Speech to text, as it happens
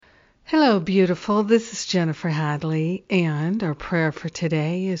Hello, beautiful. This is Jennifer Hadley, and our prayer for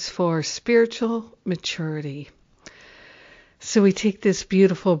today is for spiritual maturity. So we take this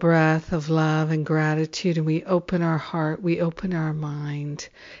beautiful breath of love and gratitude and we open our heart, we open our mind,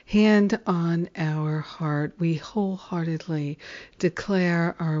 hand on our heart. We wholeheartedly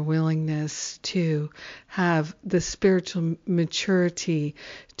declare our willingness to have the spiritual maturity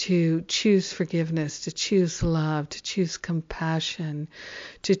to choose forgiveness, to choose love, to choose compassion,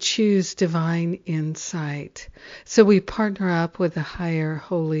 to choose divine insight. So we partner up with the higher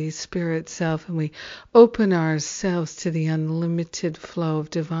Holy Spirit self and we open ourselves to the unlimited flow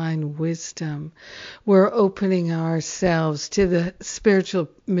of divine wisdom. We're opening ourselves to the spiritual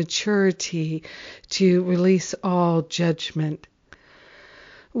maturity to release all judgment.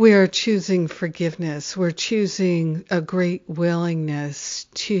 We are choosing forgiveness. We're choosing a great willingness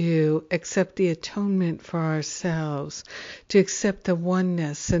to accept the atonement for ourselves, to accept the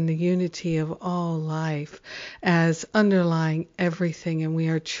oneness and the unity of all life as underlying everything. And we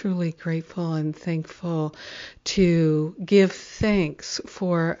are truly grateful and thankful to give thanks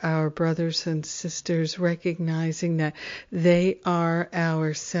for our brothers and sisters, recognizing that they are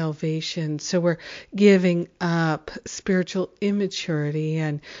our salvation. So we're giving up spiritual immaturity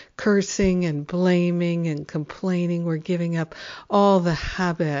and cursing and blaming and complaining. We're giving up all the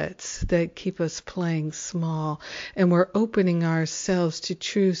habits that keep us playing small, and we're opening ourselves to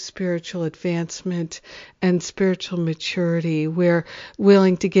true spiritual advancement and spiritual maturity. We're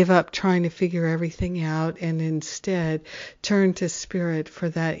willing to give up trying to figure everything out and instead turn to Spirit for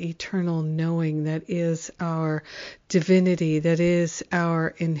that eternal knowing that is our divinity, that is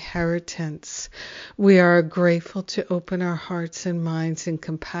our inheritance. We are grateful to open our hearts and minds in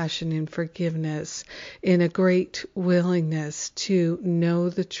compassion and forgiveness, in a great willingness to know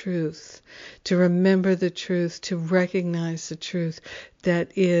the truth, to remember the truth, to recognize the truth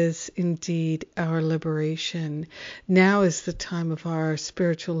that is indeed our liberation. Now is the time of our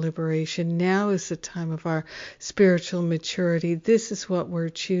spiritual liberation. Now is the time of our spiritual maturity. This is what we're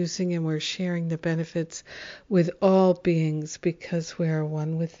choosing, and we're sharing the benefits with all beings because we are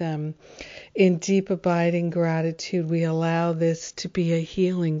one with them. In deep abiding gratitude, we allow this to be a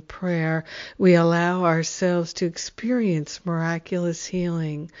healing prayer. We allow ourselves to experience miraculous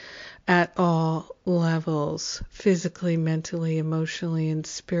healing at all levels, physically, mentally, emotionally, and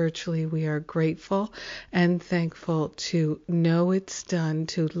spiritually. We are grateful and thankful to know it's done,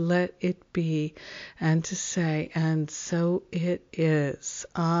 to let it be, and to say, and so it is.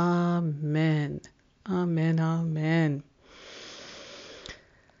 Amen. Amen. Amen.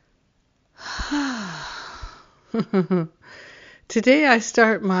 Today I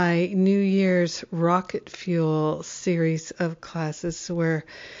start my New Year's Rocket Fuel series of classes. We're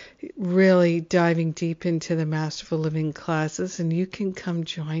really diving deep into the Masterful Living classes, and you can come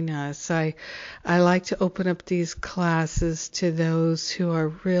join us. I like to open up these classes to those who are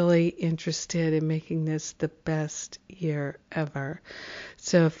really interested in making this the best year ever.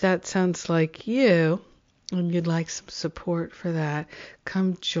 So if that sounds like you and you'd like some support for that,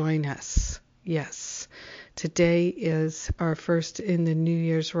 come join us. Yes. Today is our first in the New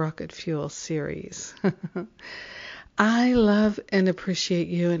Year's Rocket Fuel series. I love and appreciate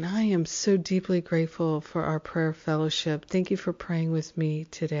you, and I am so deeply grateful for our prayer fellowship. Thank you for praying with me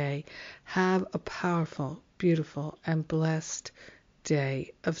today. Have a powerful, beautiful, and blessed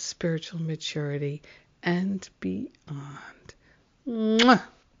day of spiritual maturity and beyond. Mwah!